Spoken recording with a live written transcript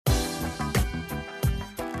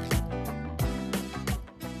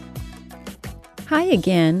Hi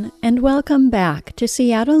again, and welcome back to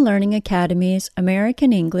Seattle Learning Academy's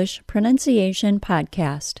American English Pronunciation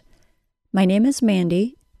Podcast. My name is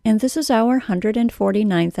Mandy, and this is our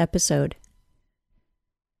 149th episode.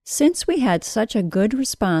 Since we had such a good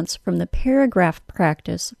response from the paragraph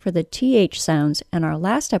practice for the TH sounds in our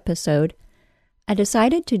last episode, I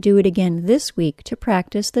decided to do it again this week to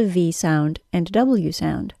practice the V sound and W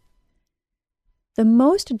sound. The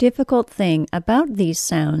most difficult thing about these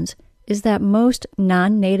sounds is that most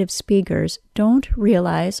non-native speakers don't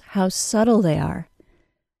realize how subtle they are.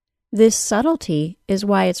 This subtlety is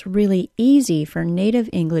why it's really easy for native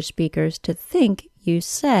English speakers to think you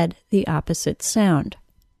said the opposite sound.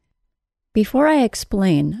 Before I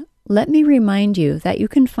explain, let me remind you that you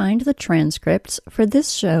can find the transcripts for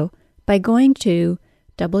this show by going to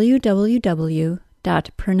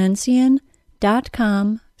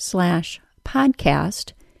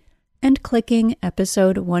www.pronuncian.com/podcast and clicking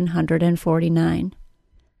episode 149.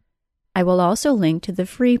 I will also link to the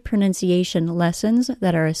free pronunciation lessons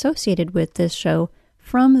that are associated with this show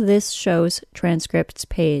from this show's transcripts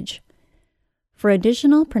page. For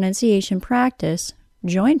additional pronunciation practice,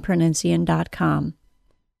 join Pronuncian.com.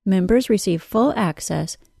 Members receive full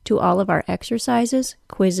access to all of our exercises,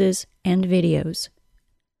 quizzes, and videos.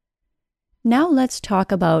 Now let's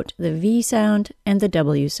talk about the V sound and the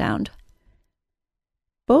W sound.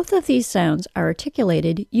 Both of these sounds are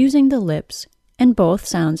articulated using the lips, and both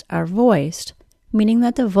sounds are voiced, meaning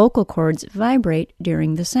that the vocal cords vibrate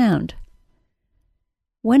during the sound.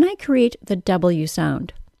 When I create the W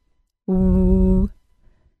sound, woo,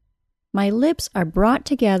 my lips are brought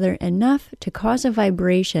together enough to cause a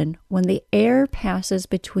vibration when the air passes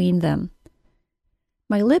between them.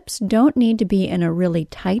 My lips don't need to be in a really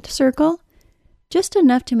tight circle, just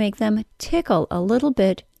enough to make them tickle a little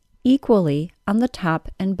bit equally on the top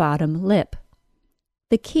and bottom lip.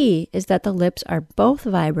 The key is that the lips are both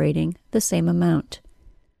vibrating the same amount.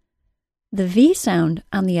 The V sound,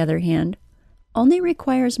 on the other hand, only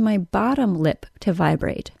requires my bottom lip to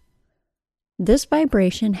vibrate. This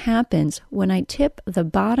vibration happens when I tip the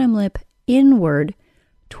bottom lip inward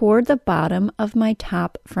toward the bottom of my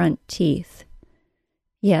top front teeth.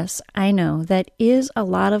 Yes, I know, that is a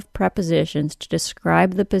lot of prepositions to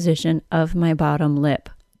describe the position of my bottom lip.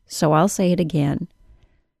 So I'll say it again.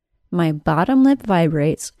 My bottom lip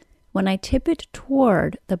vibrates when I tip it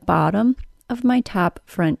toward the bottom of my top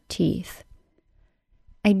front teeth.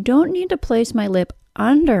 I don't need to place my lip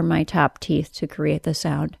under my top teeth to create the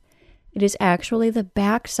sound. It is actually the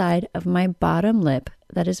back side of my bottom lip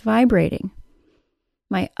that is vibrating.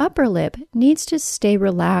 My upper lip needs to stay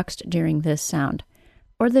relaxed during this sound,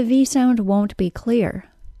 or the V sound won't be clear.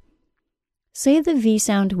 Say the V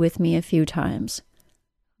sound with me a few times.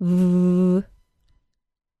 V,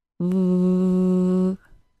 v,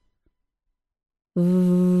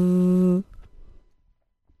 v.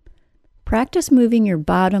 Practice moving your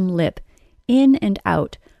bottom lip in and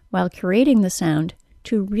out while creating the sound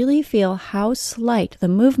to really feel how slight the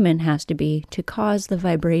movement has to be to cause the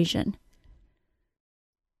vibration.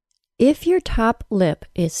 If your top lip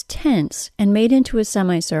is tense and made into a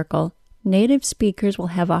semicircle, native speakers will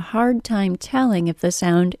have a hard time telling if the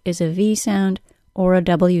sound is a V sound or a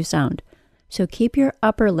W sound, so keep your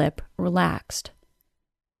upper lip relaxed.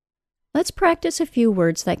 Let's practice a few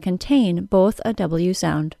words that contain both a W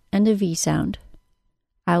sound and a V sound.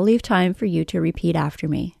 I'll leave time for you to repeat after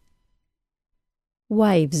me.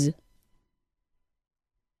 Wives.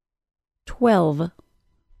 12.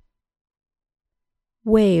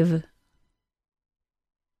 Wave.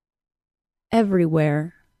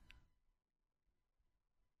 Everywhere.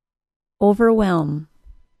 Overwhelm.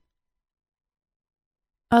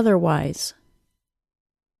 Otherwise.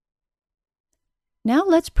 Now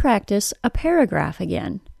let's practice a paragraph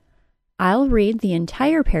again. I'll read the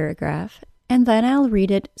entire paragraph, and then I'll read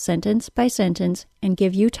it sentence by sentence and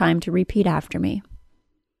give you time to repeat after me.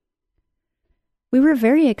 We were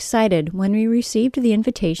very excited when we received the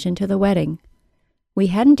invitation to the wedding. We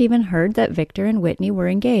hadn't even heard that Victor and Whitney were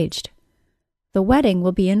engaged. The wedding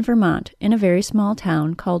will be in Vermont, in a very small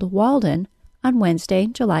town called Walden, on Wednesday,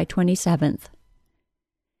 July 27th.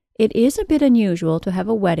 It is a bit unusual to have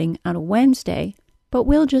a wedding on a Wednesday, but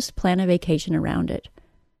we'll just plan a vacation around it.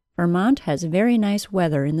 Vermont has very nice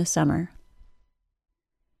weather in the summer.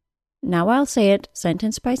 Now I'll say it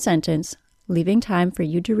sentence by sentence, leaving time for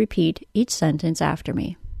you to repeat each sentence after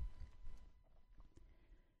me.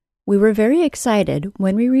 We were very excited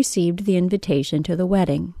when we received the invitation to the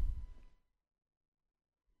wedding.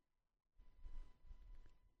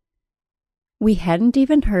 We hadn't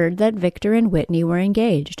even heard that Victor and Whitney were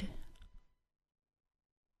engaged.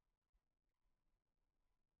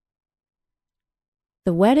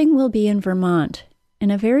 The wedding will be in Vermont, in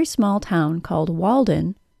a very small town called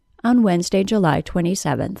Walden, on Wednesday, July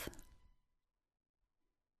 27th.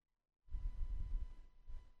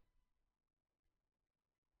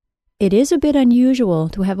 It is a bit unusual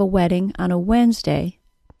to have a wedding on a Wednesday,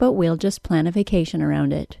 but we'll just plan a vacation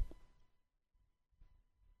around it.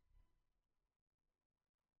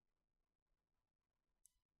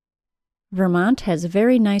 Vermont has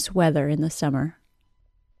very nice weather in the summer.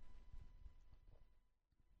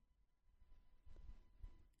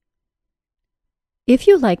 If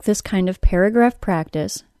you like this kind of paragraph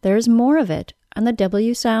practice, there's more of it on the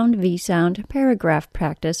W-Sound V-Sound paragraph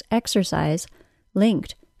practice exercise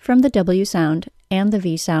linked from the W-Sound and the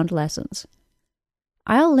V-Sound lessons.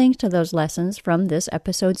 I'll link to those lessons from this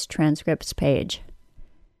episode's transcripts page.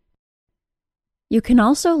 You can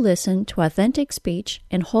also listen to authentic speech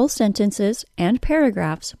in whole sentences and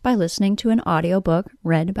paragraphs by listening to an audiobook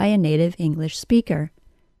read by a native English speaker.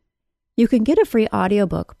 You can get a free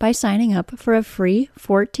audiobook by signing up for a free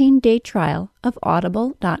 14-day trial of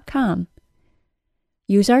Audible.com.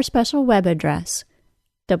 Use our special web address,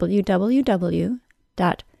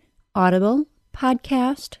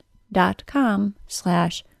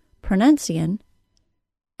 www.audiblepodcast.com/Pronuncian,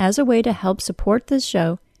 as a way to help support this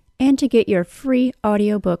show and to get your free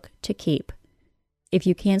audiobook to keep. If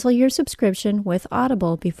you cancel your subscription with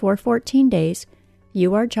Audible before 14 days,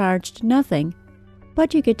 you are charged nothing,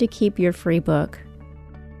 but you get to keep your free book.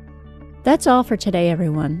 That's all for today,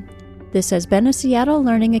 everyone. This has been a Seattle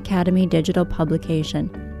Learning Academy digital publication.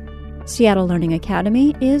 Seattle Learning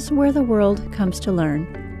Academy is where the world comes to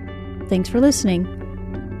learn. Thanks for listening.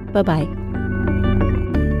 Bye-bye.